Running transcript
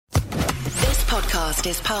podcast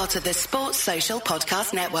is part of the Sports Social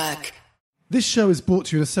Podcast Network. This show is brought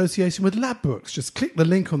to you in association with Lab Books. Just click the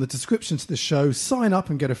link on the description to the show, sign up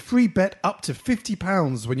and get a free bet up to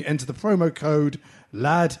 £50 when you enter the promo code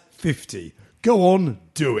LAD50. Go on,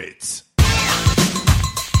 do it.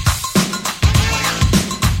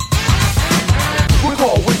 We're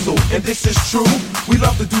called Whistle, and this is true. We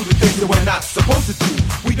love to do the things that we're not supposed to do.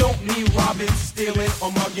 We don't mean robbing, stealing,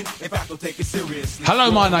 or mugging. In fact, we'll take it seriously.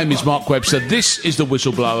 Hello, my name is Mark Webster. This is the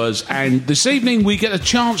Whistleblowers, and this evening we get a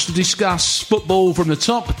chance to discuss football from the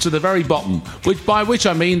top to the very bottom, by which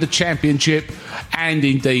I mean the Championship and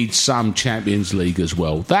indeed some Champions League as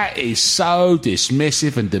well. That is so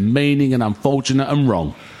dismissive and demeaning and unfortunate and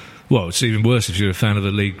wrong. Well, it's even worse if you're a fan of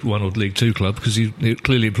the League One or League Two club, because you're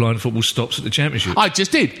clearly implying football stops at the Championship. I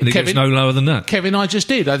just did. And it gets no lower than that. Kevin, I just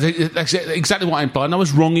did. That's exactly what I implied, and I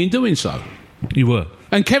was wrong in doing so. You were.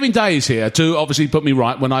 And Kevin Day is here to obviously put me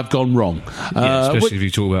right when I've gone wrong. Especially if you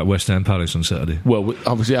talk about West Ham Palace on Saturday. Well,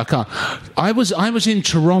 obviously I can't. I was in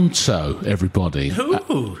Toronto, everybody.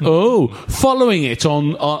 Following it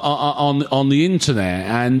on the internet,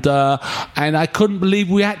 and I couldn't believe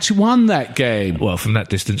we actually won that game. Well, from that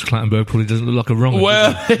distance, Clattenburg probably doesn't look like a wrong.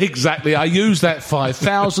 Well, exactly. I used that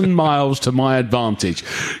 5,000 miles to my advantage.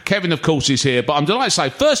 Kevin, of course, is here, but I'm delighted to say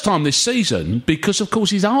first time this season because, of course,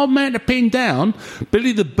 he's our man to pin down.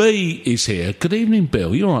 Billy the Bee is here. Good evening,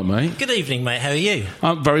 Bill. You all right, mate? Good evening, mate. How are you?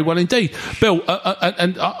 Very well indeed. Bill,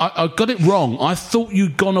 and I got it wrong. I thought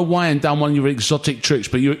you'd gone away and done one of your exotic trips,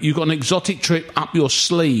 but you got an exotic trip up your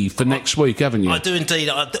sleeve for next week, haven't you? I do indeed.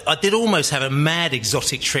 I did almost have a mad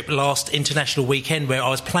exotic trip last international weekend where I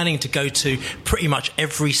was planning to go to pretty much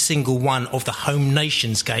every single one of the home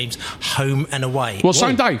nations games, home and away. Well,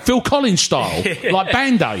 same day, Phil Collins style, like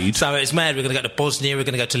Band-Aid. So it's mad. We're going to go to Bosnia, we're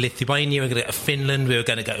going to go to Lithuania, we're going to go to Finland, we were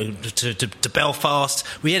going to go to Belfast.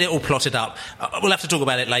 We had it all plotted up. We'll have to talk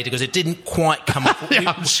about it later because it didn't quite come up.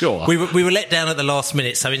 I'm sure. We were let down at the last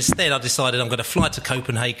minute, so instead I decided I'm going to fly to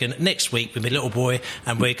Copenhagen next week with my little boy,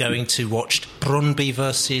 and we're going to watch Brøndby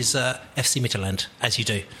versus FC Midtjylland, as you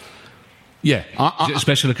do. Yeah. Is it a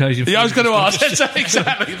special occasion for I was going to ask.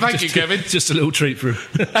 Exactly. Thank you, Kevin. Just a little treat for him.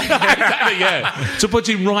 Exactly, yeah. To put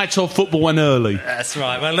him right off football and early. That's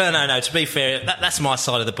right. Well, no. To be fair, that's my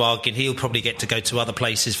side of the bargain. He'll probably get to go to other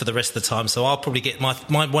places for the rest of the time, so I'll probably get my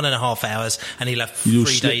 1.5 hours, and he'll have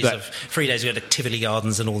 3 days of Tivoli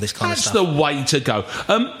Gardens and all this kind of stuff. That's the way to go.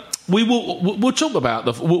 We'll talk about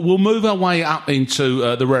we'll move our way up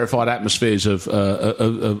into the rarefied atmospheres of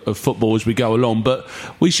football as we go along, but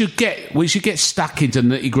we should get stuck into the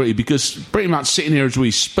nitty-gritty because pretty much sitting here as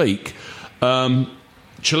we speak,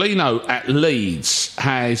 Cellino at Leeds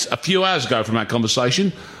has a few hours ago from that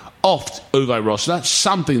conversation off Uwe Rosler,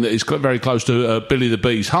 something that is very close to Billy the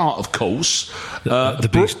Bee's heart, of course.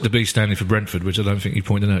 The B standing for Brentford, which I don't think you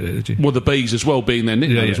pointed out, did you? Well, the Bees as well being their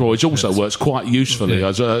nickname as well, which also works quite usefully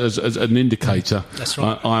as an indicator. That's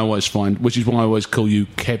right. I always find, which is why I always call you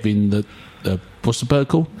Kevin the... what's the bird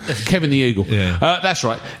called? Kevin the Eagle. Yeah. That's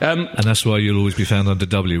right. And that's why you'll always be found under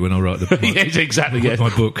W when I write yes, exactly.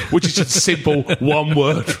 My book. Which is a simple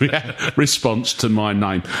one-word response to my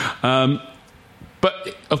name.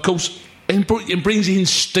 But, of course, it brings in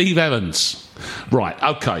Steve Evans. Right,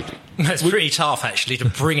 OK. That's pretty tough, actually, to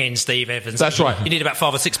bring in Steve Evans. That's right. You need about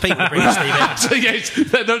 5 or 6 people to bring in Steve Evans. Yes,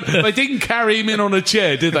 they didn't carry him in on a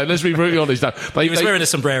chair, did they? Let's be really honest. He was wearing a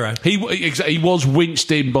sombrero. He was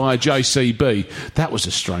winched in by a JCB. That was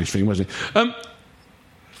a strange thing, wasn't it?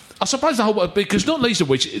 I suppose the whole... Because not least of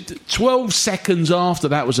which, 12 seconds after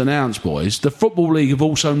that was announced, boys, the Football League have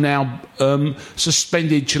also now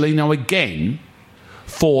suspended Cellino again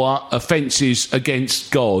for offences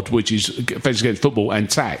against God, which is offences against football and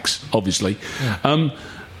tax, obviously. Yeah.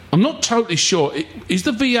 I'm not totally sure. Is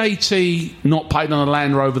the VAT not paid on a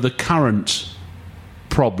Land Rover the current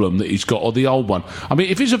problem that he's got, or the old one? I mean,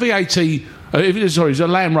 if it's a VAT... it's a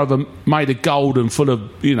Land Rover made of gold and full of,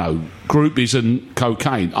 groupies and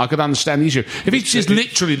cocaine, I could understand the issue. If it's just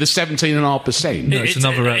literally the 17.5%... No, it's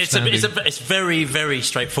another outstanding... It's very, very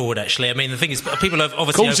straightforward, actually. I mean, the thing is, people have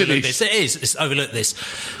obviously overlooked this. It is. It's overlooked this.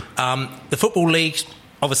 The Football League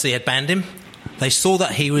obviously had banned him. They saw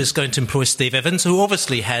that he was going to employ Steve Evans, who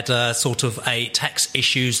obviously had sort of tax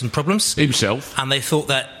issues and problems. Himself. And they thought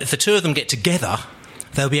that if the two of them get together...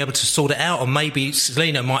 they'll be able to sort it out, or maybe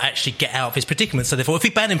Cellino might actually get out of his predicament. So therefore, if we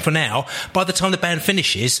ban him for now, by the time the ban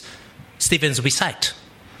finishes, Steve Evans will be sacked.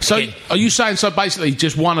 So are you saying, basically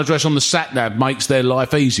just one address on the sat-nav makes their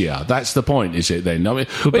life easier? That's the point, is it then? I mean,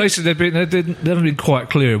 but basically, they haven't been quite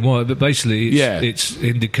clear in why, but basically it's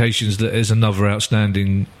indications that there's another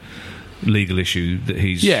outstanding legal issue that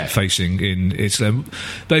he's facing in Islam.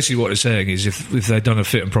 Basically what they're saying is if they'd done a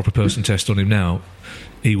fit and proper person test on him now,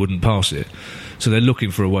 he wouldn't pass it. So they're looking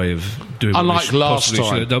for a way of doing unlike last time.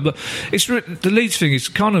 Should have done. But the Leeds thing is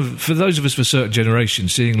kind of, for those of us of a certain generation,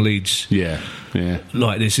 seeing Leeds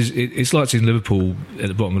like this it's like seeing Liverpool at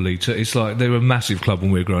the bottom of the league. It's like they were a massive club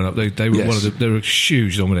when we were growing up. They were they were a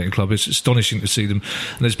huge dominating club. It's astonishing to see them.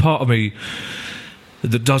 And there's part of me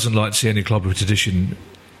that doesn't like to see any club of tradition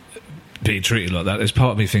being treated like that. There's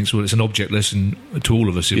part of me thinks, well, it's an object lesson to all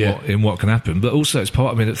of us in what can happen. But also, it's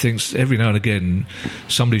part of me that thinks every now and again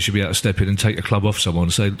somebody should be able to step in and take a club off someone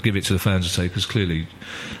and say, give it to the fans and say, because clearly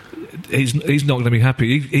he's not going to be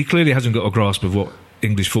happy. He clearly hasn't got a grasp of what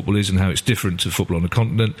English football is and how it's different to football on the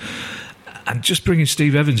continent. And just bringing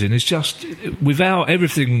Steve Evans in is just, without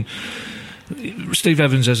everything. Steve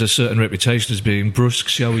Evans has a certain reputation as being brusque,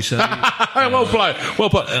 shall we say? Well played.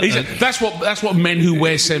 That's what men who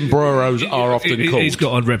wear sombreros are often called. He's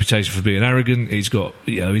got a reputation for being arrogant. He's got,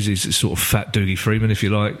 he's a sort of fat Doogie Freeman, if you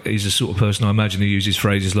like. He's the sort of person I imagine who uses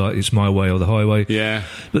phrases like "it's my way or the highway." Yeah.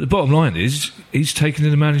 But the bottom line is, he's taken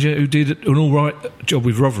in a manager who did an all right job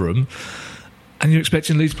with Rotherham. And you're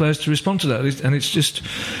expecting Leeds players to respond to that, and it's just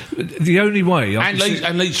the only way. And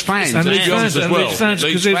Leeds fans, the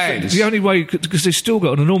only way, because they've still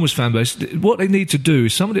got an enormous fan base. What they need to do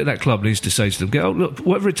is somebody at that club needs to say to them, look,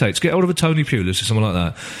 whatever it takes, get hold of a Tony Pulis or someone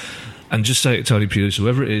like that, and just say to Tony Pulis,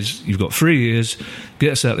 whoever it is, you've got 3 years,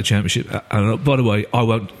 get us out of the Championship. And by the way, I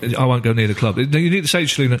won't go near the club. You need to say to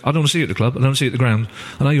Shalina, I don't want to see you at the club, I don't want to see you at the ground.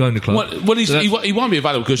 I know you own the club. Well, he won't be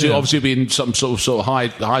available because he'll obviously be in some sort of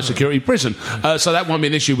high security prison. So that won't be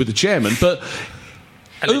an issue with the chairman. But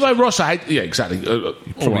Uwe Rosser had... Yeah, exactly. You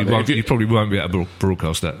probably won't be able to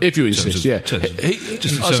broadcast that. If you insist, in terms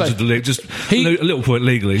of the league. Just a little point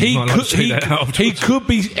legally. He could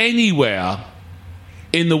be anywhere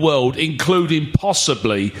in the world, including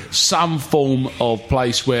possibly some form of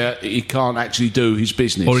place where he can't actually do his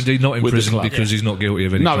business, or indeed not in prison because he's not guilty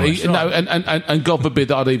of any crime. And God forbid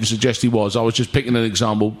that I'd even suggest he was. I was just picking an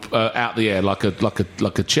example out the air, like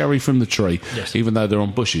a cherry from the tree, even though they're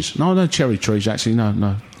on bushes. No cherry trees actually.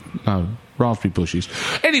 No, raspberry bushes.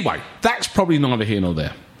 Anyway, that's probably neither here nor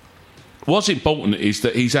there. What's important is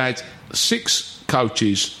that he's had 6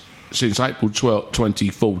 coaches since April 12,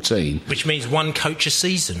 2014. Which means one coach a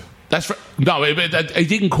season. No, he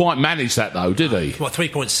didn't quite manage that, though, did he? What,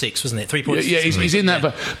 3.6, wasn't it? 3.6. Yeah, he's in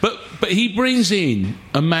that. But he brings in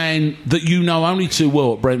a man that you know only too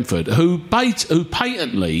well at Brentford, who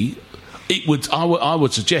patently... I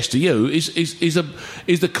would suggest to you is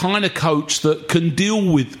the kind of coach that can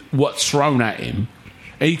deal with what's thrown at him.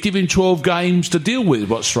 He's given 12 games to deal with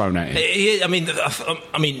what's thrown at him. I mean,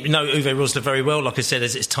 you know Uwe Rosler very well. Like I said,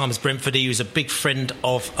 as his time as Brentford, he was a big friend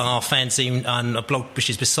of our fanzine and a blog,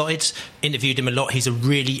 which is Besides. Interviewed him a lot. He's a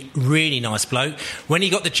really, really nice bloke. When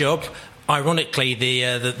he got the job, ironically,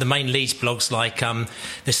 the main Leeds blogs like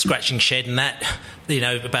the Scratching Shed and that,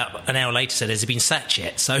 about an hour later said, has he been sacked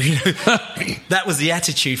yet? So that was the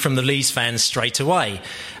attitude from the Leeds fans straight away.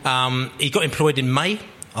 He got employed in May,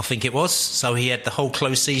 I think it was, so he had the whole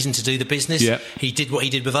close season to do the business. Yeah. He did what he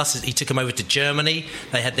did with us. He took them over to Germany.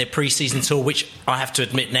 They had their pre-season tour, which I have to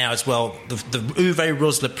admit now as well, the Uwe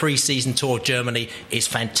Rosler pre-season tour of Germany is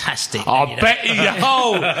fantastic. I bet he...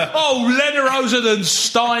 Lederhosen and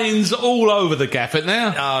Steins all over the gaff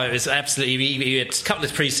now. Oh, it was absolutely... He had a couple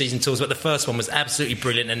of pre-season tours, but the first one was absolutely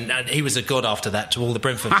brilliant, and he was a god after that to all the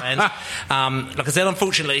Brentford fans. Like I said,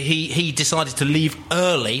 unfortunately, he decided to leave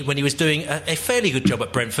early when he was doing a fairly good job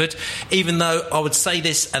at Brentford, even though I would say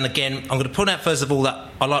this, and again, I'm going to point out first of all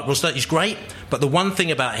that I like Rosler, he's great, but the one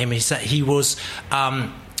thing about him is that he was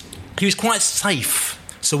quite safe.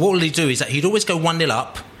 So what will he do is that he'd always go 1-0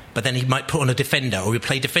 up, but then he might put on a defender or he'd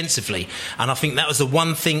play defensively. And I think that was the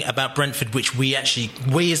one thing about Brentford which we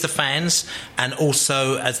as the fans and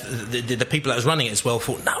also as the people that was running it as well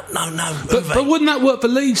thought, no. But wouldn't that work for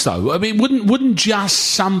Leeds, though? I mean, wouldn't just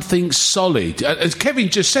something solid, as Kevin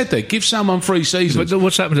just said there, give someone 3 seasons? But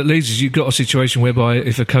what's happened at Leeds is you've got a situation whereby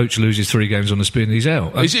if a coach loses 3 games on the spin, he's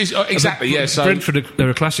out. Exactly, yeah. So Brentford, they're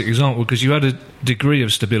a classic example because you had a degree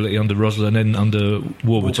of stability under Rosler and then under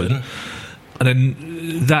Warburton. And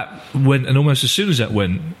then that went, and almost as soon as that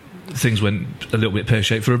went, things went a little bit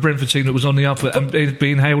pear-shaped for a Brentford team that was on the up and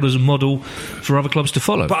being hailed as a model for other clubs to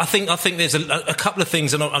follow. But I think there's a couple of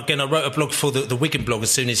things, and again, I wrote a blog for the Wigan blog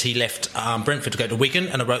as soon as he left Brentford to go to Wigan,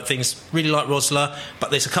 and I wrote things really like Rosler,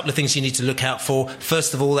 but there's a couple of things you need to look out for.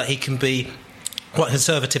 First of all, that he can be quite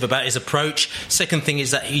conservative about his approach. Second thing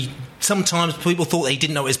is that he sometimes people thought he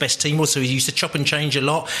didn't know what his best team was, so he used to chop and change a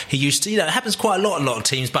lot. He used to, it happens quite a lot of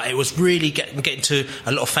teams, but it was really getting to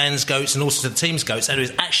a lot of fans' goats and also to the team's goats. And it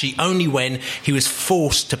was actually only when he was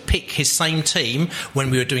forced to pick his same team when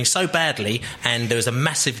we were doing so badly, and there was a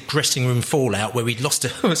massive dressing room fallout where we'd lost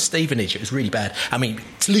to Stevenage. It was really bad. I mean,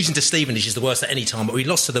 losing to Stevenage is the worst at any time, but we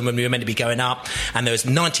lost to them when we were meant to be going up, and there was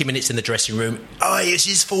 90 minutes in the dressing room. Oh, it was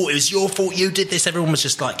his fault. It was your fault. You did this. Everyone was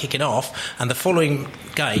just like kicking off. And the following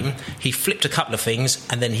game, he flipped a couple of things,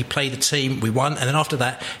 and then he played the team. We won, and then after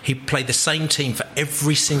that, he played the same team for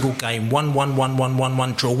every single game. 1-1, 1-1,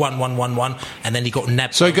 1-1, draw 1-1, 1-1, and then he got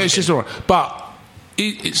nabbed. So it's just all right, but.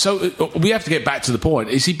 So we have to get back to the point.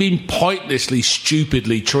 Is he being pointlessly,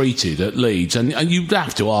 stupidly treated at Leeds? And you'd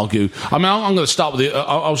have to argue. I mean, I'm going to start with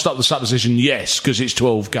I'll start with the supposition. Yes, because it's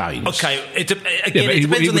 12 games. Okay.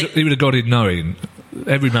 He would have got in knowing.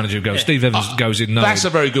 Every manager goes. Steve Evans goes in knowing. That's a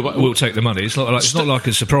very good one. We'll take the money. It's not like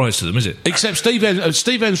a surprise to them, is it? Except Steve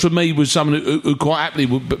Evans for me was someone who quite happily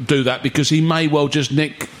would do that, because he may well just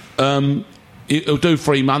nick. He'll do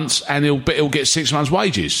 3 months and he'll get 6 months'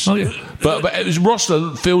 wages. Oh, yeah. But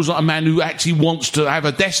Rossler feels like a man who actually wants to have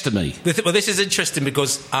a destiny. Well, this is interesting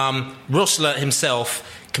because Rossler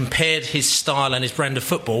himself compared his style and his brand of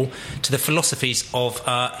football to the philosophies of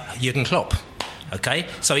Jurgen Klopp. Okay,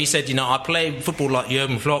 so he said, I play football like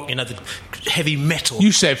Jurgen Klopp, the heavy metal.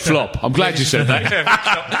 You said flop. I'm glad you said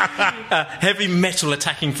that. Heavy metal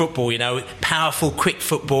attacking football, powerful, quick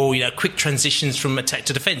football, quick transitions from attack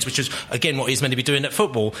to defence, which is, again, what he's meant to be doing at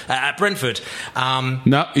football, at Brentford.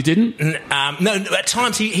 No, he didn't. No, at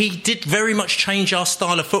times he did very much change our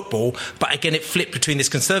style of football, but again, it flipped between this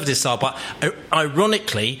conservative style. But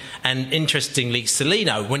ironically and interestingly,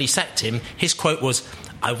 Celino, when he sacked him, his quote was,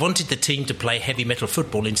 I wanted the team to play heavy metal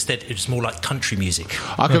football. Instead, it was more like country music.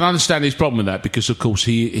 I can understand his problem with that because, of course,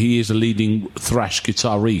 he is a leading thrash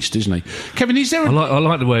guitarist, isn't he? Kevin, is there... I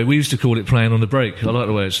like the way... We used to call it playing on the break. I like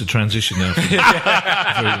the way it's a transition now.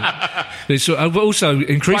 It's also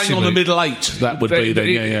increasingly... Playing on the middle eight, that would be then,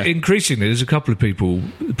 yeah. Increasingly, there's a couple of people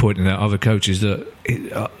pointing out, other coaches, that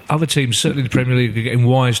other teams, certainly the Premier League, are getting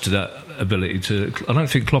wise to that ability to... I don't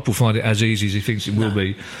think Klopp will find it as easy as he thinks it will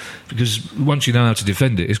be, because once you know how to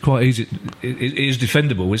defend it, it's quite easy. It is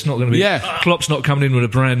defendable. It's not going to be... Yeah. Klopp's not coming in with a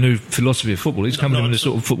brand new philosophy of football. He's coming in with the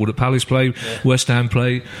sort of football that Palace play, West Ham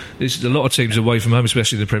play. There's a lot of teams away from home,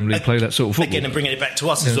 especially in the Premier League, play that sort of football. Again, and bringing it back to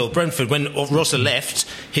us as well. Brentford, when Rossler left,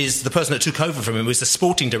 the person that took over from him was the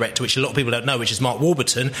sporting director, which a lot of people don't know, which is Mark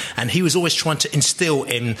Warburton, and he was always trying to instill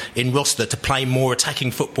in Rossler to play more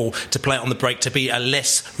attacking football, to play it on the break, to be a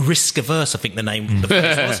less risk-averse, I think the name of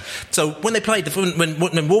the was. So when they played,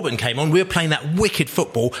 when Warburton came on, we were playing that wicked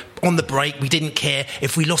football on the break. We didn't care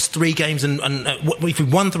if we lost 3 games and if we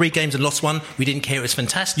won 3 games and lost 1, we didn't care. It was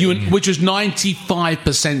fantastic. Which was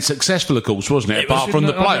 95% successful, of course, wasn't it? Apart from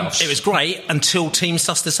the playoffs. It was great until teams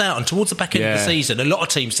sussed us out. And towards the back end of the season, a lot of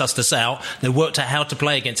teams sussed us out. They worked out how to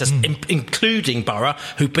play against us, including Borough,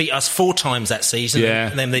 who beat us 4 times that season.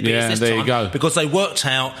 And then they beat us this time. You go. Because they worked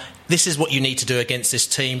out, this is what you need to do against this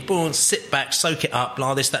team. Boom, sit back, soak it up,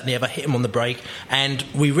 blah, this, that, and the other, hit them on the break. And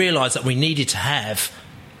we realised that we needed to have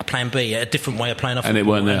a plan B, a different way of playing our football. And it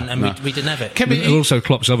weren't there. And we didn't have it. Also,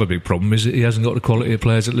 Klopp's other big problem is that he hasn't got the quality of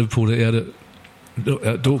players at Liverpool that he had at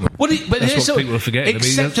Dortmund. That's what people are forgetting.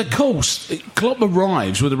 Except, of course, Klopp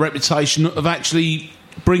arrives with a reputation of actually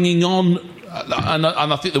bringing on... And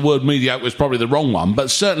I think the word mediocre was probably the wrong one,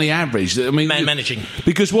 but certainly average. I mean, managing.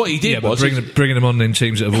 Because what he did was bringing them on in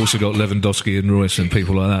teams that have also got Lewandowski and Royce and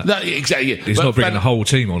people like that. No, exactly. He's not bringing the whole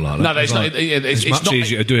team on like that. No, it's not. It's much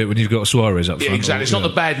easier to do it when you've got Suarez up front. Exactly. It's not the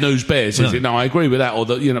bad news bears, is it? No, I agree with that. Or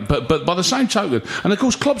but by the same token, and of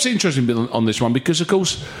course, Klopp's interesting on this one because, of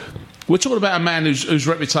course, we're talking about a man whose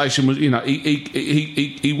reputation was, he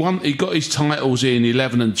won, he got his titles in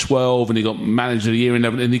 11 and 12, and he got manager of the year in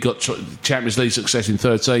 11, and he got Champions League success in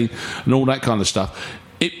 13, and all that kind of stuff.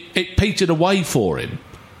 It petered away for him.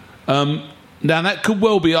 Now that could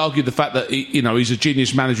well be argued the fact that he's a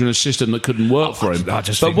genius manager in a system that couldn't work for him. I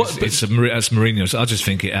just think that's Mourinho. I just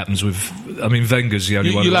think it happens with. I mean, Wenger's the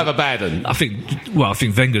only one. You'll have a bad one. I think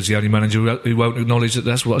Wenger's the only manager who won't acknowledge that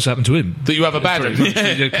that's what's happened to him. That you have a bad one.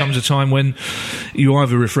 There comes a time when you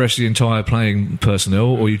either refresh the entire playing personnel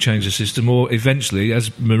or you change the system, or eventually,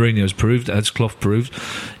 as Mourinho's proved, as Klopp proved,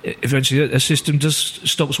 eventually a system just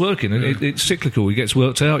stops working and it's cyclical. It gets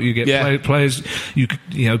worked out. You get players.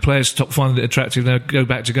 Players stop finding it attractive now, go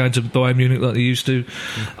back to going to Bayern Munich like they used to.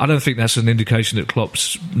 I don't think that's an indication that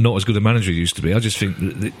Klopp's not as good a manager he used to be. I just think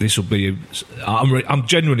that this will be I'm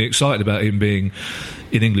genuinely excited about him being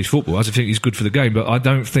in English football. I just think he's good for the game, but I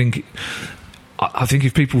don't think I think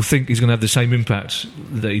if people think he's going to have the same impact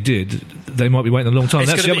that he did, they might be waiting a long time.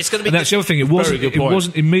 That's the other thing. It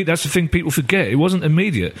wasn't immediate. That's the thing people forget. It wasn't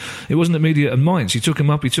immediate. It wasn't immediate at Mainz. He took him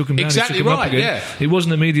up. He took him down. Exactly, he took him right. Up again. Yeah. It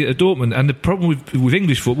wasn't immediate at Dortmund. And the problem with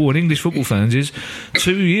English football and English football fans is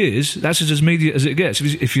 2 years. That's as immediate as it gets.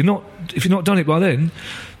 If you're not done it by then,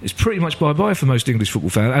 it's pretty much bye-bye for most English football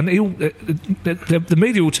fans. And the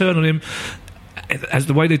media will turn on him as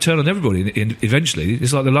the way they turn on everybody. Eventually,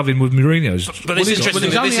 it's like they love him with Mourinho's. But it's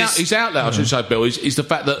interesting. His outlet, I should say, Bill, is the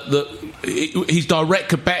fact that his direct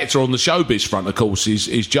competitor on the showbiz front, of course,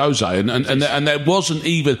 is Jose, and there wasn't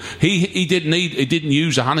even he didn't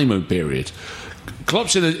use a honeymoon period.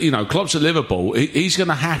 Klopp's at Liverpool. He's going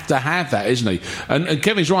to have that, isn't he? And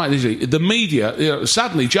Kevin's right, isn't he? The media,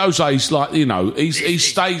 suddenly Jose's like, he's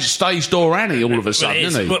stage door Annie all of a sudden,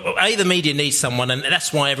 isn't he? Well, the media needs someone, and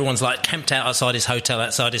that's why everyone's like camped out outside his hotel,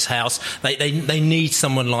 outside his house. They need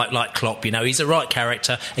someone like Klopp. He's the right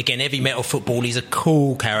character. Again, heavy metal football. He's a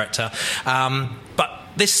cool character. But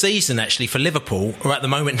this season, actually, for Liverpool, or at the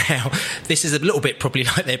moment now, this is a little bit probably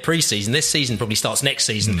like their pre-season. This season probably starts next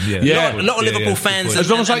season. A lot of Liverpool fans...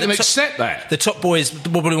 As long as they can accept that. The top boys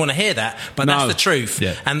probably want to hear that, but that's the truth.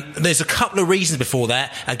 Yeah. And there's a couple of reasons before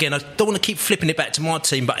that. Again, I don't want to keep flipping it back to my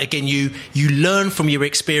team, but again, you learn from your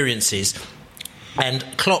experiences. And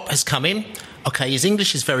Klopp has come in. Okay, his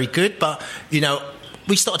English is very good, but,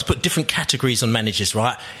 we started to put different categories on managers,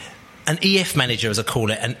 right? An EF manager, as I call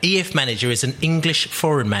it. An EF manager is an English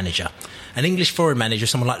foreign manager. An English foreign manager is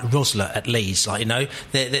someone like Rosler at Leeds,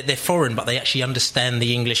 they're foreign, but they actually understand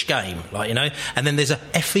the English game, And then there's a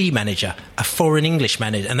FE manager, a foreign English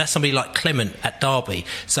manager, and that's somebody like Clement at Derby.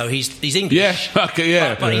 So he's English. Yeah, okay,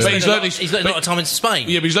 yeah. But he's learned a lot of time in Spain.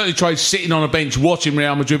 Yeah, but he's only tried sitting on a bench watching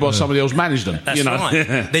Real Madrid while somebody else managed them. That's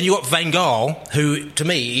right. Then you got Van Gaal, who to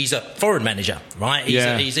me he's a foreign manager, right?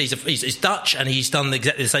 He's Dutch, and he's done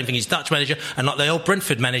exactly the same thing. He's Dutch manager, and like the old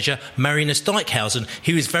Brentford manager, Marinus Dijkhuizen,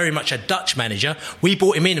 he was very much a Dutch manager. We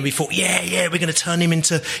brought him in and we thought, we're going to turn him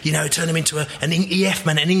into an EF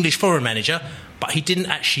man, an English foreign manager. But he didn't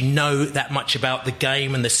actually know that much about the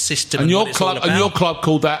game and the system. And your club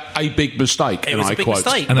called that a big mistake. It was a big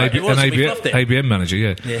mistake. An ABM manager,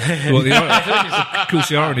 yeah. Well, of course,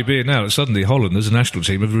 the irony being now that suddenly Holland, as a national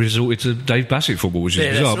team, have resorted to Dave Bassett football, which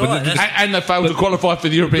is bizarre. Right. And they failed to qualify for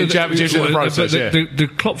the European Championships in the process. The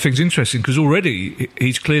Klopp thing's interesting because already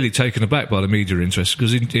he's clearly taken aback by the media interest.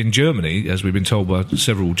 Because in Germany, as we've been told by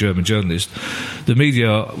several German journalists, the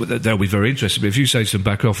media, they'll be very interested. But if you say to them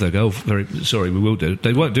back off, they'll go, very sorry, we will do.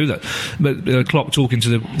 They won't do that. But Klopp talking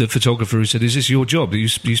to the photographer who said, "Is this your job? You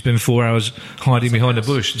spend 4 hours hiding behind a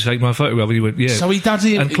bush to take my photograph?" And he went, "Yeah." So he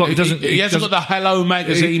doesn't. And Klopp, he hasn't got the Hello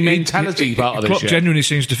Magazine mentality part of this. Klopp genuinely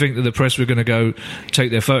seems to think that the press were going to go take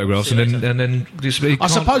their photographs and then just. I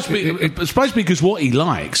suppose because what he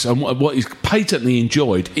likes and what he's patently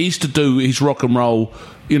enjoyed is to do his rock and roll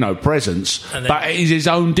presence, but it is his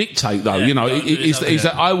own dictate, though. Is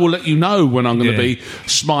that I will let you know when I'm going to be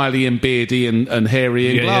smiley and beardy and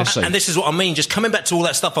hairy and glassy. And this is what I mean. Just coming back to all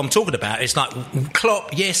that stuff I'm talking about, it's like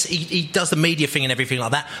Klopp. Yes, he does the media thing and everything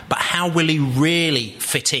like that, but how will he really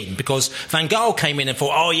fit in? Because Van Gaal came in and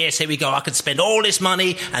thought, "Oh yes, here we go. I could spend all this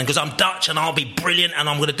money, and because I'm Dutch and I'll be brilliant and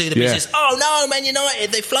I'm going to do the business." Oh no, Man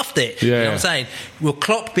United, they fluffed it. You know what I'm saying? Will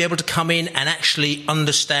Klopp be able to come in and actually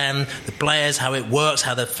understand the players, how it works,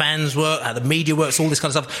 how the fans work, how the media works, all this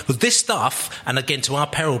kind of stuff? With this stuff, and again, to our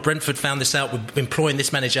peril, Brentford found this out with employing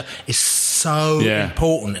this manager, is so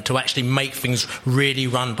important to actually make things really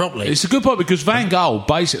run properly. It's a good point because Van Gaal,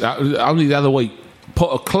 basically, only the other week,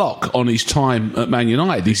 put a clock on his time at Man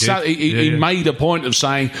United. He made a point of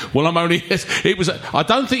saying, "Well, I'm only." It was. I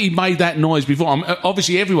don't think he made that noise before.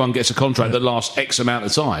 Obviously, everyone gets a contract that lasts X amount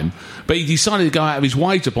of time, but he decided to go out of his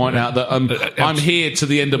way to point out that I'm here to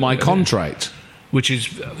the end of my contract. Which is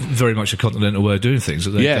very much a continental way of doing things.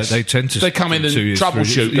 They tend to. They come in and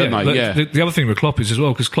troubleshoot, don't they? Yeah. The other thing with Klopp is as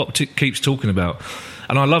well, because Klopp keeps talking about,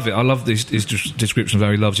 and I love it. I love his description of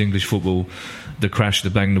how he loves English football, the crash, the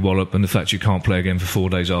bang, the wallop, and the fact you can't play again for 4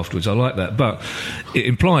 days afterwards. I like that, but it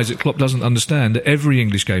implies that Klopp doesn't understand that every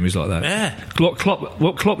English game is like that. Yeah.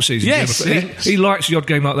 What Klopp sees, he likes the odd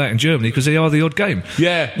game like that in Germany because they are the odd game.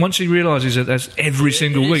 Yeah. Once he realises that that's every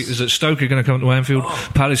single week, there's that Stoke are going to come to Anfield,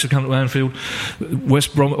 Palace will come to Anfield,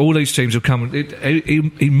 West Brom, all these teams have come.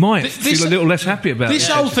 He might feel a little less happy about this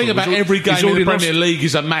whole thing about every game in the Premier League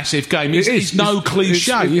is a massissive game. It's no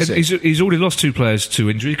cliche, is it? He's already lost 2 players to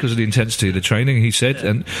injury because of the intensity of the training, he said,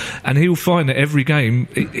 and he'll find that every game,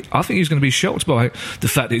 I think he's going to be shocked by the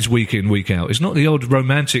fact that it's week in, week out. It's not the old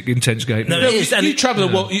romantic, intense game. No, it is.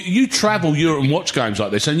 You travel Europe and watch games like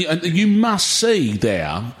this, and you must see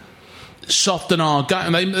there soft and hard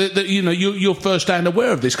game. You're first hand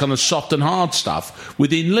aware of this kind of soft and hard stuff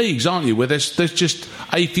within leagues, aren't you? Where there's just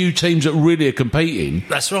a few teams that really are competing.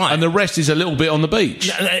 That's right, and the rest is a little bit on the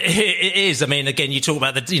beach. It is. I mean, again, you talk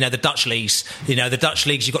about the Dutch leagues. The Dutch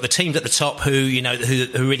leagues, you've got the teams at the top who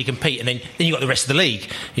really compete, and then you've got the rest of the league.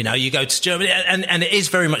 You go to Germany, and it is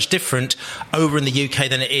very much different over in the UK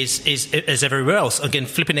than it is everywhere else. Again,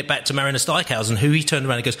 flipping it back to Mariner Steikhausen, who he turned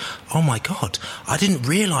around and goes, "Oh my God, I didn't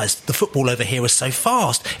realise the football over here was so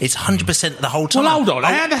fast. It's 100% the whole time." Well, hold on.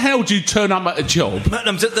 How the hell do you turn up at a job?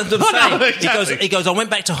 I'm saying, he goes, I went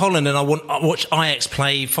back to Holland and I watched Ajax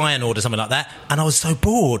play Feyenoord or something like that, and I was so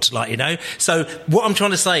bored, So what I'm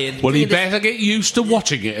trying to say... Well, you better get used to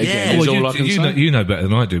watching it again, Yeah. is all I can say. You know better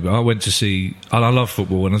than I do, but I went to see... And I love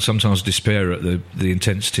football, and I sometimes despair at the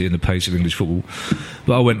intensity and the pace of English football.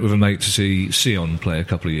 But I went with a mate to see Sion play a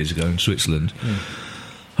couple of years ago in Switzerland.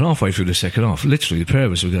 And halfway through the second half, literally, the pair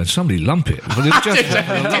of us were going, somebody lump it.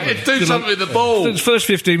 Do something with the ball. The first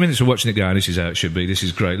 15 minutes we're watching it going, this is how it should be, this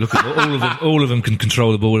is great. Look at all of them can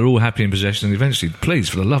control the ball, they're all happy in possession, and eventually, please,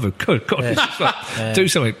 for the love of God, do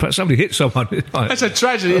something. Somebody hit someone. That's a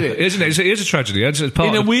tragedy, isn't it? Isn't it? It is a tragedy. It's part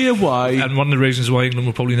in a weird way. And one of the reasons why England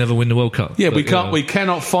will probably never win the World Cup. Yeah, we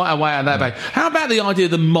cannot fight our way out of that bag. How about the idea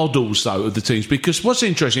of the models, though, of the teams? Because what's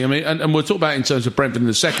interesting, I mean, and we'll talk about it in terms of Brentford in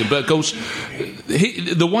a second, but of course,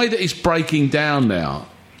 the way that it's breaking down now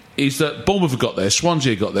is that Bournemouth have got there,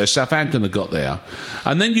 Swansea have got there, Southampton have got there,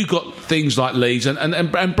 and then you've got things like Leeds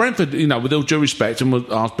and Brentford, with all due respect, and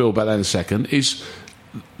we'll ask Bill about that in a second, is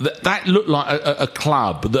that looked like a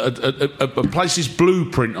club that a place's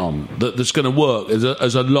blueprint on that's going to work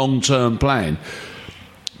as a long-term plan.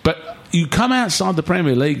 But you come outside the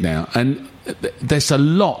Premier League now, and there's a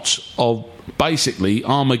lot of basically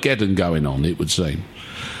Armageddon going on, it would seem.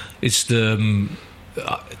 It's the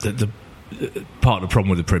part of the problem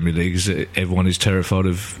with the Premier League is that everyone is terrified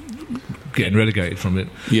of getting relegated from it.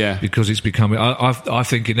 Yeah. Because it's becoming... I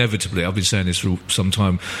think inevitably, I've been saying this for some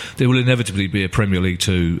time, there will inevitably be a Premier League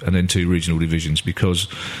 2 and then 2 regional divisions, because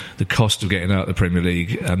the cost of getting out of the Premier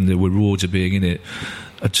League and the rewards of being in it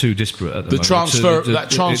are too disparate at the moment.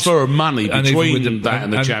 That transfer of money between that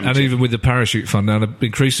and the Championship. And even with the parachute fund now,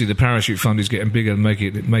 increasingly the parachute fund is getting bigger and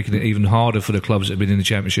making it even harder for the clubs that have been in the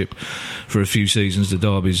Championship for a few seasons, the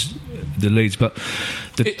Derbies, the Leeds. But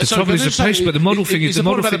the trouble is the pace, but the model thing is... The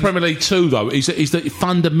model about the Premier League 2, though, is that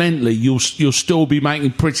fundamentally you'll still be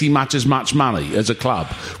making pretty much as much money as a club.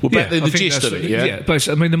 Well, the gist of it, yeah? Yeah, but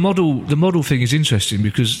I mean, the model thing is interesting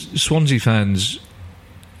because Swansea fans...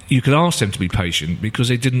 You could ask them to be patient because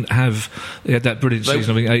they had that brilliant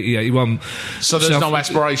season, I think, 80-81. So there's no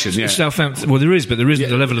aspiration, yeah. Southampton, well, there is, but there isn't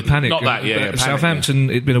the level of panic. Not that, yeah. Southampton,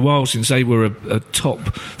 it'd been a while since they were a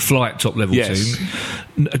top-level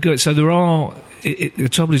team. So there are... the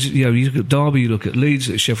trouble is, you look at Derby, you look at Leeds,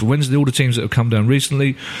 at Sheffield Wednesday, all the teams that have come down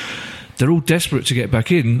recently, they're all desperate to get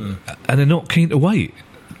back in, and they're not keen to wait.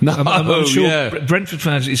 No, I'm sure Brentford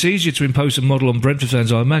fans, it's easier to impose a model on Brentford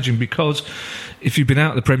fans, I imagine, because if you've been out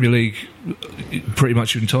of the Premier League pretty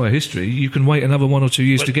much your entire history, you can wait another 1 or 2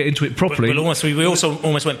 years to get into it properly. We also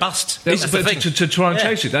almost went bust. That's the thing. To try and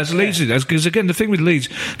chase it. That's Leeds. Because again, the thing with Leeds,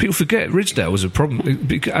 people forget Ridsdale was a problem.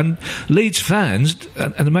 And Leeds fans,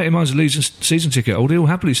 and a mate of mine's a Leeds season ticket holder, he'll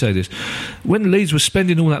happily say this, when Leeds were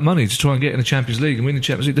spending all that money to try and get in the Champions League and win the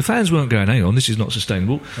Champions League, the fans weren't going, hang on, this is not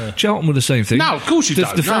sustainable. Charlton were the same thing. No, of course you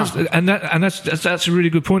don't. And that's a really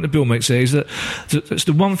good point that Bill makes there, is that that's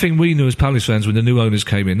the one thing we knew as Palace fans when the new owners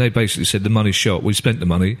came in. They basically said the money's shot, we spent the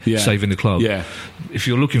money saving the club. If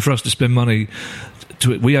you're looking for us to spend money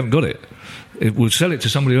we haven't got it. We'll sell it to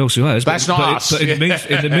somebody else who has. That's not us. But in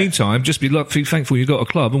the meantime, just be thankful you've got a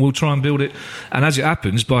club, and we'll try and build it. And as it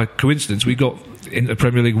happens, by coincidence, we got in the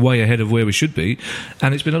Premier League way ahead of where we should be,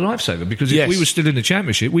 and it's been a lifesaver, because if we were still in the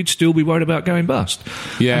Championship, we'd still be worried about going bust.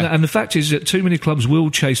 And the fact is that too many clubs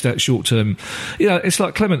will chase that short term. It's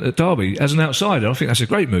like Clement at Derby. As an outsider, I think that's a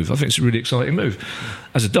great move. I think it's a really exciting move.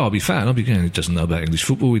 As a Derby fan, I'll be going, he doesn't know about English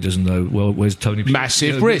football, he doesn't know, well, where's Tony...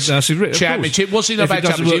 Massive risk. Championship. What's he know about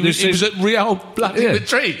Championship? He was at Real bloody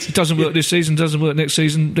Madrid. It doesn't work this season, doesn't work next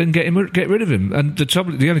season, then get rid of him. And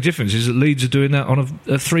the only difference is that Leeds are doing that on a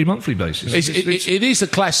 3-monthly basis. It is a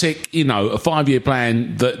classic, a 5-year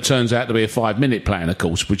plan that turns out to be a 5-minute plan, of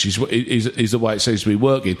course, which is the way it seems to be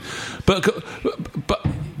working. But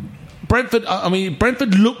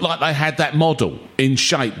Brentford looked like they had that model in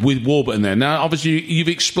shape with Warburton there. Now, obviously, you've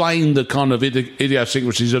explained the kind of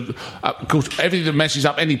idiosyncrasies of course, everything that messes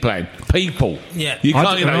up any plan. People. Yeah. You've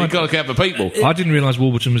got to look out for people. I didn't realise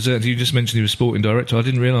Warburton was there. You just mentioned he was sporting director. I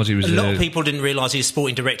didn't realise he was there. A lot of people didn't realise he was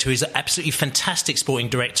sporting director. He's an absolutely fantastic sporting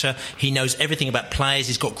director. He knows everything about players.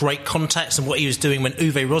 He's got great contacts, and what he was doing when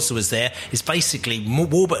Uwe Rosler was there is basically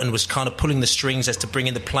Warburton was kind of pulling the strings as to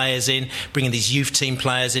bringing the players in, bringing these youth team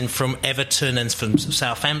players in from Everton and from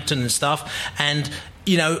Southampton and stuff. And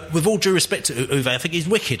with all due respect to Uwe, I think he's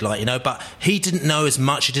wicked, but he didn't know as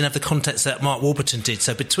much. He didn't have the contacts that Mark Warburton did.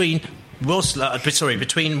 So between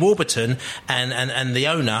Warburton and the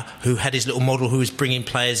owner, who had his little model, who was bringing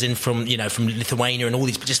players in from Lithuania and all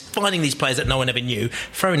these, just finding these players that no one ever knew,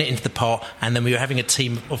 throwing it into the pot, and then we were having a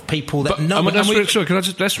team of people that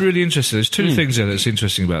that's really interesting. There's two things there that's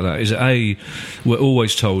interesting about that. Is that we're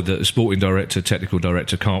always told that a sporting director, technical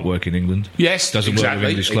director can't work in England. Yes, doesn't work with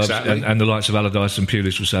English clubs, and the likes of Allardyce and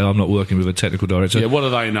Pulis will say, "I'm not working with a technical director." Yeah, what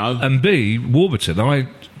do they know? And B, Warburton,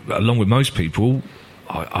 along with most people,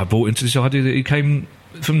 I bought into this idea that he came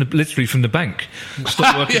literally from the bank.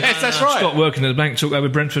 Stopped working, yes, that's right. Stopped working at the bank, took over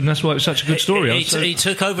Brentford, and that's why it was such a good story. He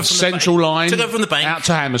took over from Central the bank. line, took over from the bank, out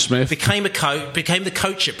to Hammersmith. Became the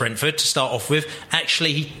coach at Brentford to start off with.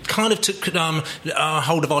 Actually, he kind of took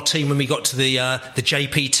hold of our team when we got to the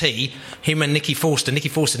JPT. Him and Nicky Forster. Nicky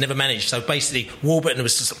Forster never managed, so basically Warburton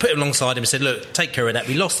was just put him and said, "Look, take care of that."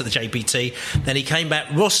 We lost at the JPT. Then he came back.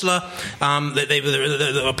 Rosler, they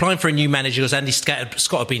were applying for a new manager because Andy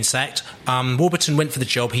Scott had been sacked. Warburton went for the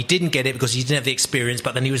job. He didn't get it because he didn't have the experience,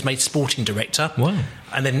 but then he was made sporting director. Wow.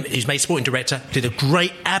 And then he was made sporting director, did a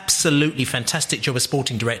great, absolutely fantastic job as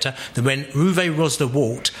sporting director. Then when Uwe Rosler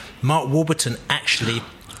walked, Mark Warburton actually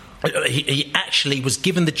was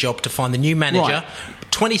given the job to find the new manager. Right.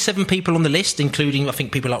 27 people on the list, including, I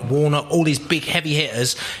think, people like Warner, all these big heavy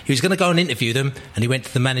hitters. He was going to go and interview them, and he went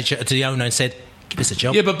to the owner and said, "Give us a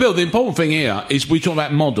job." Yeah, but Bill, the important thing here is we talk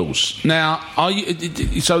about models. Now,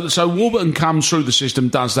 so Warburton comes through the system,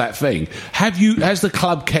 does that thing. Has the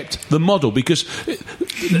club kept the model? Because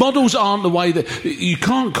models aren't the way that you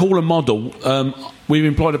can't call a model. We've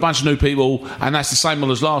employed a bunch of new people, and that's the same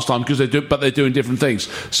model as last time because they're doing different things.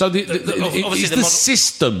 So is the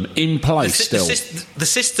system in place still? The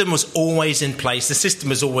system was always in place. The system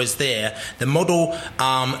was always there. The model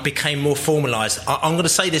became more formalised. I'm going to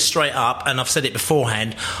say this straight up, and I've said it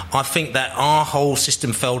beforehand. I think that our whole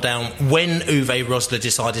system fell down when Uwe Rosler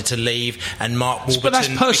decided to leave, and Mark Warburton. But that's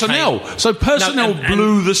personnel.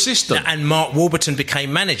 Blew the system, and Mark Warburton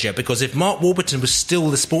became manager. Because if Mark Warburton was still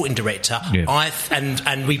the sporting director,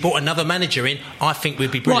 and we brought another manager in, I think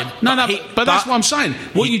we'd be brilliant. Right. But that's what I'm saying.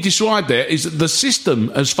 What you described there is that the system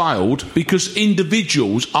has failed because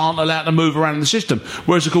individuals aren't allowed to move around in the system.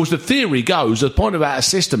 Whereas, of course, the theory goes, the point about a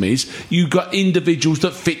system is you've got individuals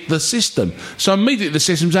that fit the system. So immediately the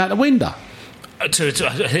system's out the window.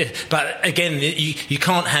 But again, you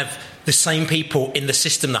can't have the same people in the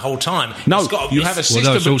system the whole time. No, you have a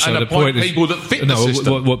system and appoint people that fit the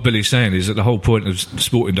system. What Billy's saying is that the whole point of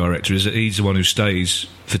sporting director is that he's the one who stays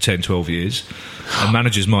for 10, 12 years. And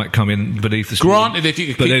managers might come in beneath the sporting. Granted, if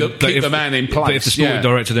you could keep the man in place. But if the sporting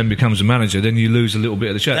director then becomes a manager, then you lose a little bit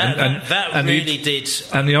of the chat. That really did.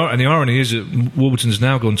 And the irony is that Warburton's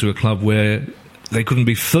now gone to a club where they couldn't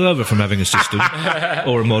be further from having a system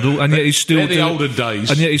or a model, and yet he's still the olden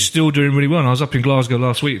days. And yet he's still doing really well. And I was up in Glasgow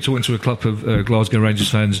last week talking to a club of Glasgow Rangers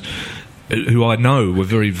fans who I know were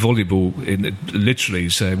very voluble in literally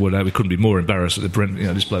saying, "Well, we couldn't be more embarrassed that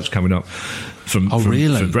this bloke's coming up from."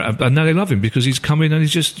 Really? And now they love him because he's come in and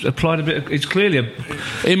he's just applied a bit. It's clearly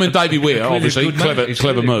him and Davey Weir, obviously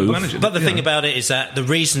clever move. But the thing about it is that the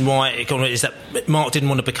reason why it got is that Mark didn't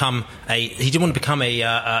want to become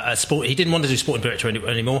a sport. He didn't want to do sporting director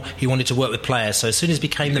anymore. He wanted to work with players. So as soon as he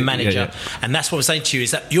became the manager, and that's what I'm saying to you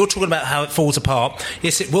is that you're talking about how it falls apart.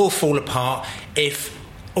 Yes, it will fall apart if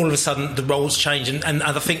all of a sudden the roles change, and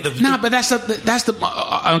I think but that's the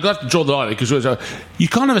I'm going to have to draw the line because you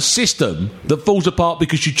can't have a system that falls apart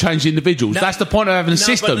because you change the individuals. That's the point of having a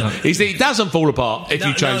system, is that it doesn't fall apart if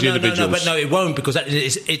you change the individuals. But it won't, because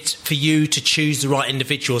it's for you to choose the right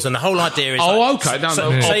individuals, and the whole idea is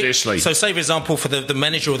obviously. So say for example for the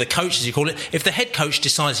manager or the coach as you call it, if the head coach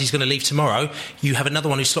decides he's going to leave tomorrow, you have another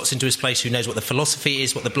one who slots into his place who knows what the philosophy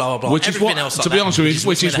is, what the blah blah blah, which is what, to be honest with you,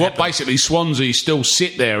 which is what basically Swansea still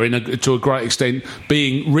sit there to a great extent,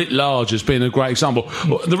 being writ large as being a great example.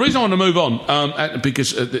 The reason I want to move on,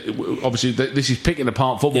 because obviously this is picking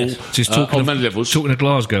apart football on many levels. Talking to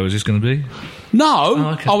Glasgow, is this going to be?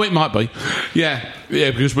 No. Oh, it might be. Yeah,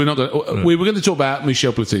 because we're not going. We were going to talk about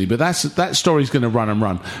Michel Platini, but that story's going to run and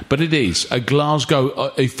run. But it is a Glasgow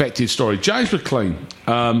affected story. James McLean.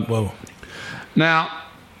 Well, now,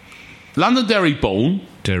 Londonderry born.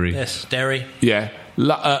 Derry. Yes, Derry. Yeah.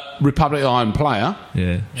 Republic of Ireland player.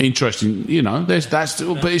 Yeah. Interesting, but it's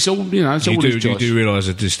all, it's all his choice. You do realise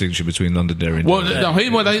the distinction between Londonderry and Derry?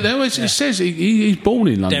 It says he's born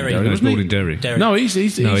in Londonderry. He was born in Derry. No,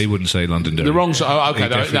 he wouldn't say Londonderry. The wrong side. Okay,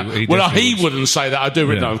 he wouldn't say that. I do.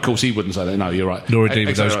 Yeah. No, of course he wouldn't say that. No, you're right. Nor indeed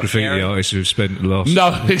with those graffiti artists who've spent the last...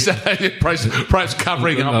 No, perhaps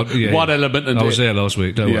covering up one element. And I was there last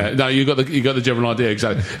week, don't worry. No, you got the general idea,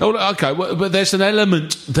 exactly. Okay, but there's an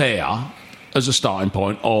element there as a starting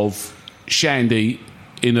point of Shandy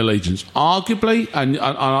in allegiance, arguably, and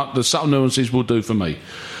the subtle nuances will do for me.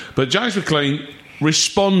 But James McLean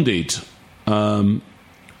responded to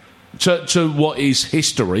what is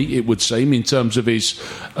history, it would seem, in terms of his,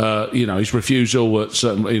 his refusal at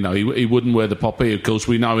certain, he wouldn't wear the poppy. Of course,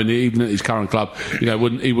 we know, even at his current club,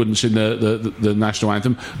 he wouldn't sing the national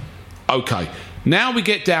anthem. Okay, now we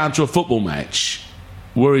get down to a football match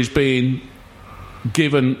where he's being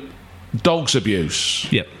given dog's abuse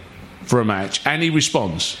for a match, and he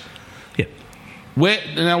responds.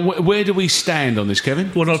 Where do we stand on this,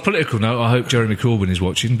 Kevin? Well, on a political note, I hope Jeremy Corbyn is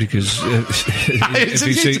watching, because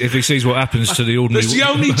if he sees what happens to the ordinary... There's the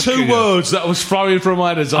only two words that was flowing from my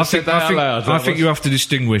head as I said that out loud. I think you have to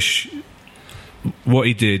distinguish what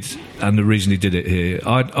he did and the reason he did it here.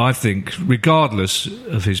 I think, regardless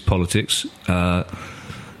of his politics...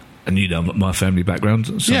 and my family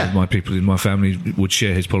background, some of my people in my family would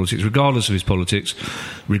share his politics. Regardless of his politics,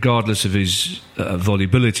 regardless of his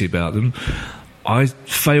volubility about them, I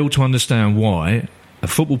fail to understand why a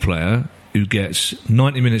football player who gets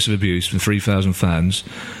 90 minutes of abuse from 3,000 fans,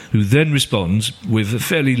 who then responds with a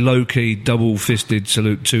fairly low-key, double-fisted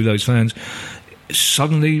salute to those fans,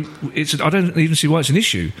 suddenly I don't even see why it's an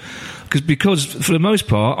issue. Because for the most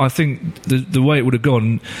part, I think the way it would have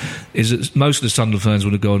gone is that most of the Sunderland fans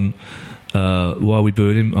would have gone, why are we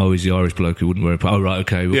booing him? Oh, he's the Irish bloke who wouldn't wear a... Oh, right,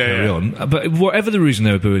 okay, we'll carry on. But whatever the reason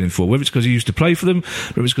they were booing him for, whether it's because he used to play for them,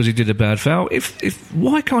 whether it's because he did a bad foul,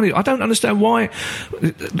 why can't he... I don't understand why...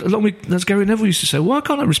 As Gary Neville used to say, why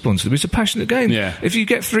can't I respond to them? It's a passionate game. Yeah. If you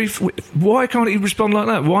get three... Why can't he respond like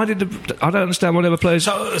that? I don't understand why the other players...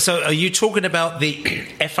 So are you talking about the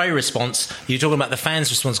FA response? You're talking about the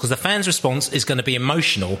fans' response? Because the fans' response is going to be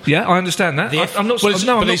emotional. Yeah, I understand that. I'm not...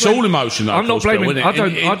 But it's all emotional. I'm not blaming... I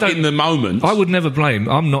don't... In the moment... I would never blame.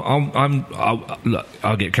 Look,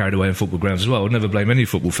 I'll get carried away in football grounds as well. I would never blame any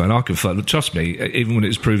football fan. Trust me, even when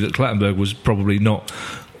it's proved that Clattenburg was probably not...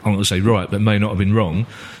 I'm not going to say right, but may not have been wrong.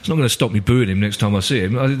 It's not going to stop me booing him next time I see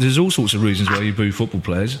him. There's all sorts of reasons why you boo football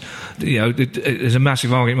players. There's a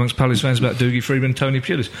massive argument amongst Palace fans about Dougie Freeman and Tony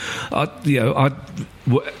Pulis.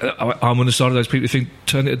 I'm on the side of those people who think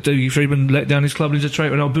Dougie Freeman let down his club and he's a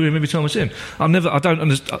traitor, and I'll boo him every time I see him.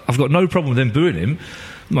 I've got no problem with them booing him.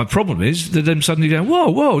 My problem is that them suddenly going,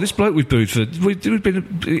 whoa, this bloke we've booed for,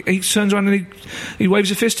 he turns around and he waves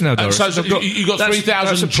a fist in our direction. So you've got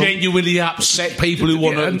 3,000 genuinely upset people who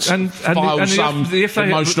want to file some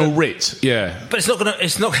emotional writ. Yeah, but it's not going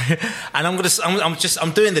to. And I'm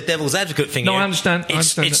doing the devil's advocate thing. No, here. I understand.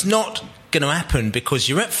 It's not going to happen because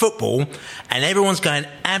you're at football and everyone's going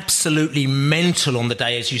absolutely mental on the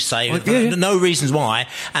day, as you say, no reasons why.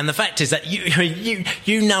 And the fact is that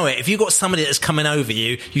you know it. If you've got somebody that's coming over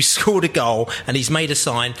you scored a goal and he's made a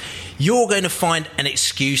sign, you're going to find any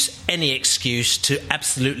excuse to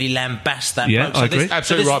absolutely lambast that bloke. I agree.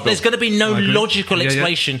 Absolutely right, there's going to be no logical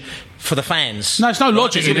explanation for the fans. No, it's no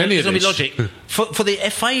logic in any of this. There's going to be logic. For the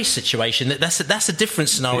FA situation, that's a different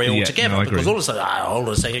scenario altogether. No, because all of a sudden, hold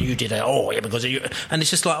on a second, you did it. Oh, yeah, because of you. And it's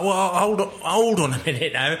just like, well, hold on a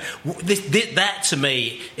minute now. That to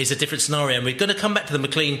me is a different scenario. And we're going to come back to the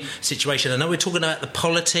McLean situation. I know we're talking about the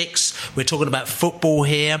politics, we're talking about football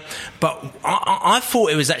here, but I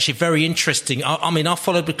thought it was actually very interesting. I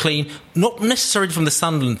followed McLean, not necessarily from the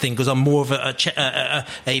Sunderland thing, because I'm more of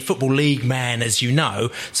a Football League man, as you know.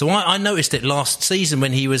 So I noticed it last season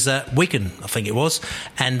when he was at Wigan, I think it was,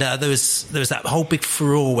 and there was that whole big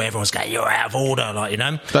furore where everyone's going, "You're out of order," like, you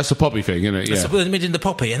know. That's the poppy thing, isn't it? Yeah. That's the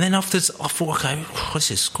poppy, and then afterwards I thought, okay,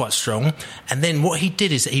 this is quite strong. And then what he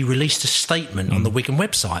did is that he released a statement on the Wigan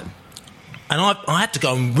website. And I had to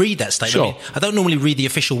go and read that statement. Sure. I don't normally read the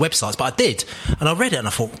official websites, but I did. And I read it and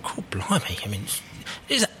I thought, God blimey,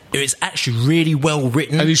 it's actually really well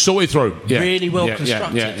written, and he's sorted through. Really well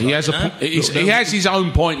constructed. Yeah. He has his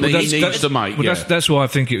own point that he needs to make. Well, that's why I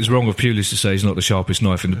think it was wrong of Pulis to say he's not the sharpest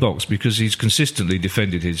knife in the box, because he's consistently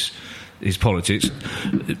defended his politics.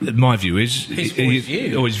 My view is his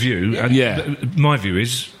view. And my view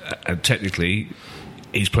is technically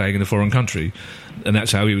he's playing in a foreign country, and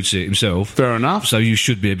that's how he would see it himself. Fair enough. So you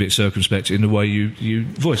should be a bit circumspect in the way you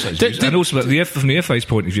voice those views. And also, from the FA's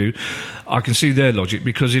point of view, I can see their logic,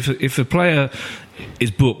 because if a player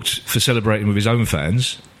is booked for celebrating with his own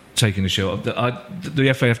fans, taking a shot,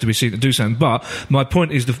 the FA have to be seen to do something. But my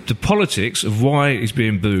point is the politics of why he's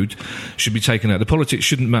being booed should be taken out. The politics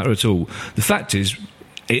shouldn't matter at all. The fact is,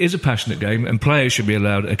 it is a passionate game, and players should be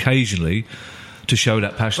allowed occasionally to show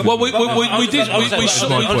that passion. Well,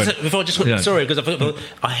 sorry, because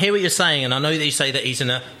I hear what you're saying, and I know that you say that he's in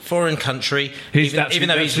a foreign country, even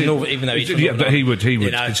though he's but he would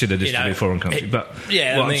consider this to be a foreign country. But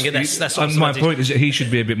that's my point is that he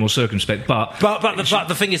should be a bit more circumspect. But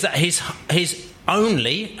the thing is that his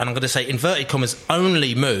only, and I'm going to say inverted commas,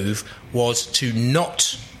 only move was to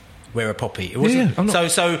not wear a poppy. It wasn't.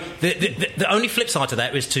 So the only flip side to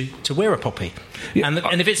that was to wear a poppy. Yeah,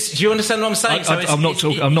 and if it's, do you understand what I'm saying? I'm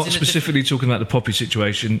not specifically talking about the poppy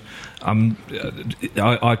situation.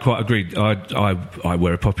 I quite agree. I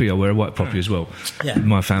wear a poppy. I wear a white poppy as well. Yeah.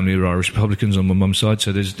 My family are Irish Republicans on my mum's side,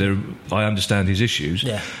 so I understand his issues.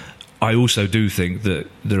 Yeah. I also do think that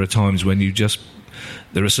there are times when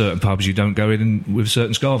there are certain pubs you don't go in with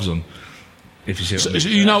certain scarves on. If you see what I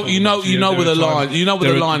mean. You know where the line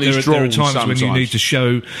is drawn. There are times when you need to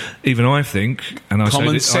show, even I think, and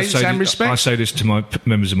common sense and respect. I say this to my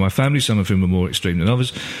members of my family, some of whom are more extreme than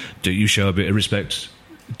others. Do you show a bit of respect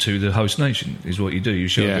to the host nation? Is what you do. You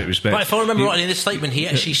show a bit of respect. But if I remember rightly in this statement,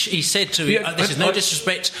 he said to this is no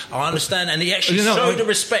disrespect. I understand, and he actually showed the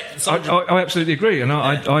respect. I absolutely agree, and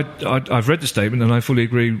I've read the statement, and I fully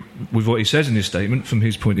agree with what he says in his statement from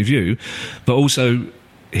his point of view, but also.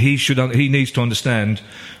 He needs to understand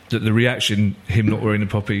that the reaction, him not wearing a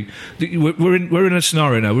poppy, we're in a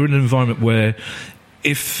scenario now. We're in an environment where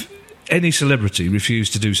if any celebrity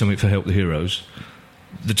refused to do something for Help the Heroes,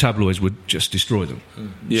 the tabloids would just destroy them.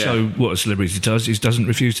 Yeah. So what a celebrity does is doesn't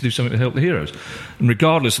refuse to do something to help the heroes, and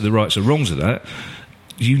regardless of the rights or wrongs of that,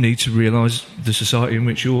 you need to realise the society in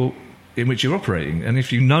which you're operating, and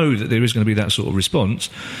if you know that there is going to be that sort of response,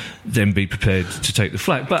 then be prepared to take the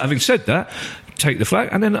flak. But having said that, take the flak,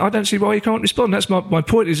 and then I don't see why he can't respond. That's my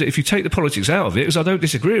point, is that if you take the politics out of it, because I don't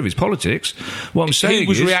disagree with his politics, what I'm saying is... He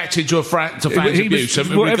was reacting to fans' abuse,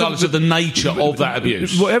 regardless of the nature of that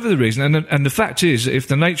abuse. Whatever the reason, and the fact is, if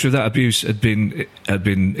the nature of that abuse had been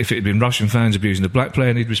if it had been Russian fans abusing the black player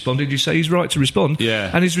and he'd responded, you say he's right to respond. Yeah.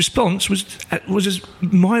 And his response was as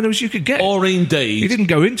minor as you could get. Or indeed... He didn't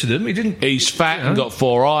go into them, He's fat and got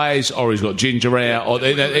 4 eyes, or he's got ginger hair, or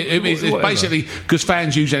it's basically... Because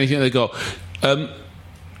fans use anything they got...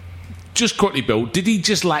 just quickly, Bill, did he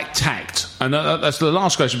just lack tact? And that's the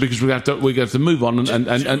last question, because we have to move on and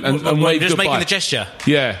wave just goodbye. Making the gesture.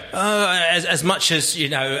 Yeah. As much as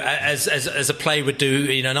as a player would do,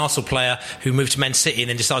 an Arsenal player who moved to Man City and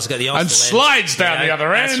then decides to go to the Arsenal and slides down the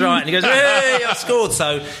other end. That's right. And he goes, "Hey, I scored!"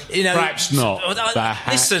 So perhaps not.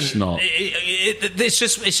 Listen, not.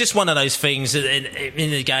 It's just one of those things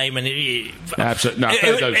in the game, and absolutely. No,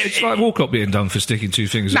 it's like Walcott being done for sticking 2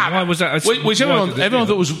 fingers. Why was that? Which everyone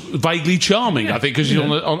thought was vaguely charming. I think because he's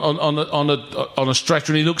on a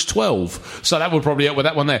stretcher and he looks 12. So that would probably help with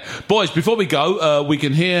that one there. Boys, before we go, we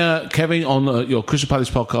can hear Kevin on your Crystal Palace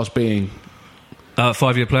podcast being...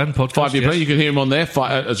 5-year plan podcast. 5-year plan. You can hear him on there,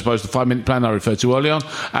 as opposed to the 5-minute plan I referred to early on.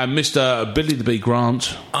 And Mr. Billy the Bee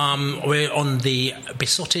Grant. We're on the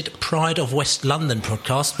Besotted Pride of West London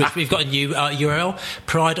podcast. We've got a new URL,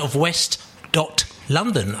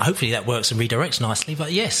 prideofwest.london. Hopefully that works and redirects nicely,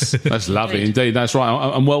 but yes. That's lovely indeed. That's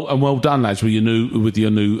right. And well done, lads, with your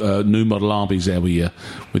new model Arby's there with your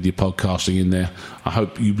podcasting in there. I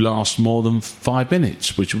hope you last more than 5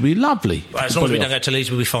 minutes, which would be lovely. Well, as long as we don't go to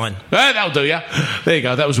Leeds, we'll be fine. That'll do, yeah. There you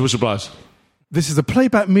go. That was the Whistleblowers. This is a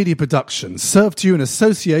Playback Media production, served to you in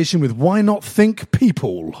association with Why Not Think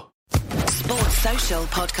People. Sports Social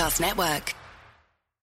Podcast Network.